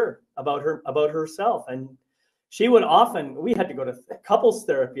insecure about herself. And she would we had to go to couples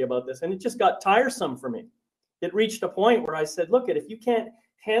therapy about this, and it just got tiresome for me. It reached a point where I said, look, if you can't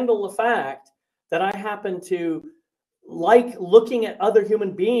handle the fact that I happen to like looking at other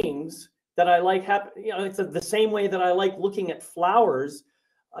human beings, that I like, it's the same way that I like looking at flowers,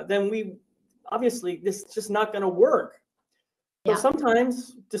 then this is just not going to work. So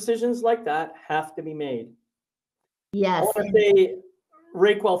sometimes decisions like that have to be made. Yes. I want to say,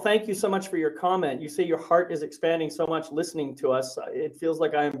 Raquel, thank you so much for your comment. You say your heart is expanding so much listening to us. It feels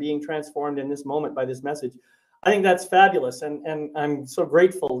like I am being transformed in this moment by this message. I think that's fabulous. And I'm so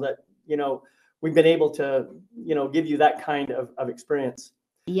grateful that, we've been able to, give you that kind of experience.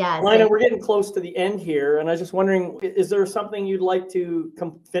 Yes. Lina, we're getting close to the end here. And I was just wondering, is there something you'd like to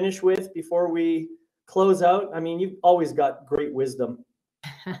finish with before we close out? I mean, you've always got great wisdom.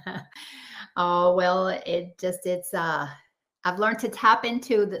 Oh, well, I've learned to tap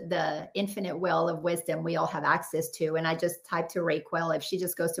into the infinite well of wisdom we all have access to. And I just typed to Raquel, if she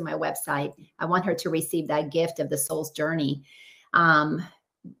just goes to my website, I want her to receive that gift of the soul's journey. You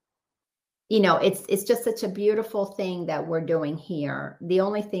know, it's just such a beautiful thing that we're doing here. The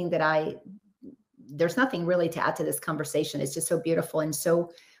only thing that there's nothing really to add to this conversation. It's just so beautiful and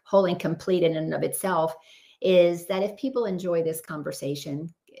so whole and complete in and of itself, is that if people enjoy this conversation,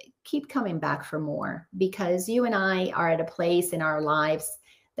 keep coming back for more, because you and I are at a place in our lives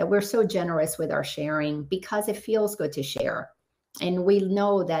that we're so generous with our sharing because it feels good to share. And we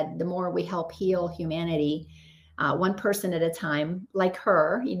know that the more we help heal humanity, one person at a time, like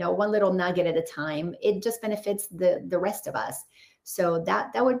her, you know, one little nugget at a time, it just benefits the rest of us. So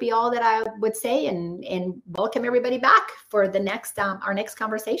that would be all that I would say, and welcome everybody back for the next our next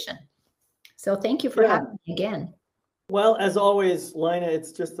conversation. So thank you for having me again. Well, as always, Lina,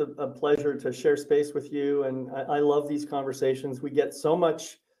 it's just a pleasure to share space with you. And I love these conversations. We get so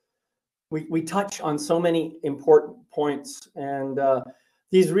much, we touch on so many important points. And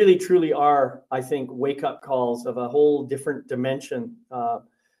these really, truly are, I think, wake-up calls of a whole different dimension.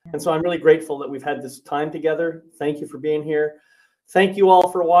 And so I'm really grateful that we've had this time together. Thank you for being here. Thank you all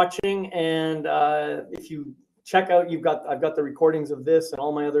for watching. And if you check out, I've got the recordings of this and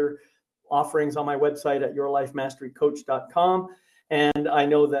all my other offerings on my website at yourlifemasterycoach.com. And I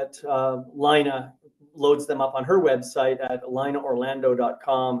know that Lina loads them up on her website at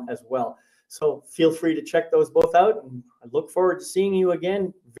linaorlando.com as well. So feel free to check those both out. And I look forward to seeing you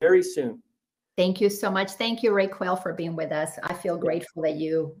again very soon. Thank you so much. Thank you, Raquel, for being with us. I feel grateful that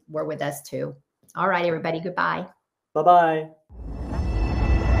you were with us too. All right, everybody. Goodbye. Bye-bye.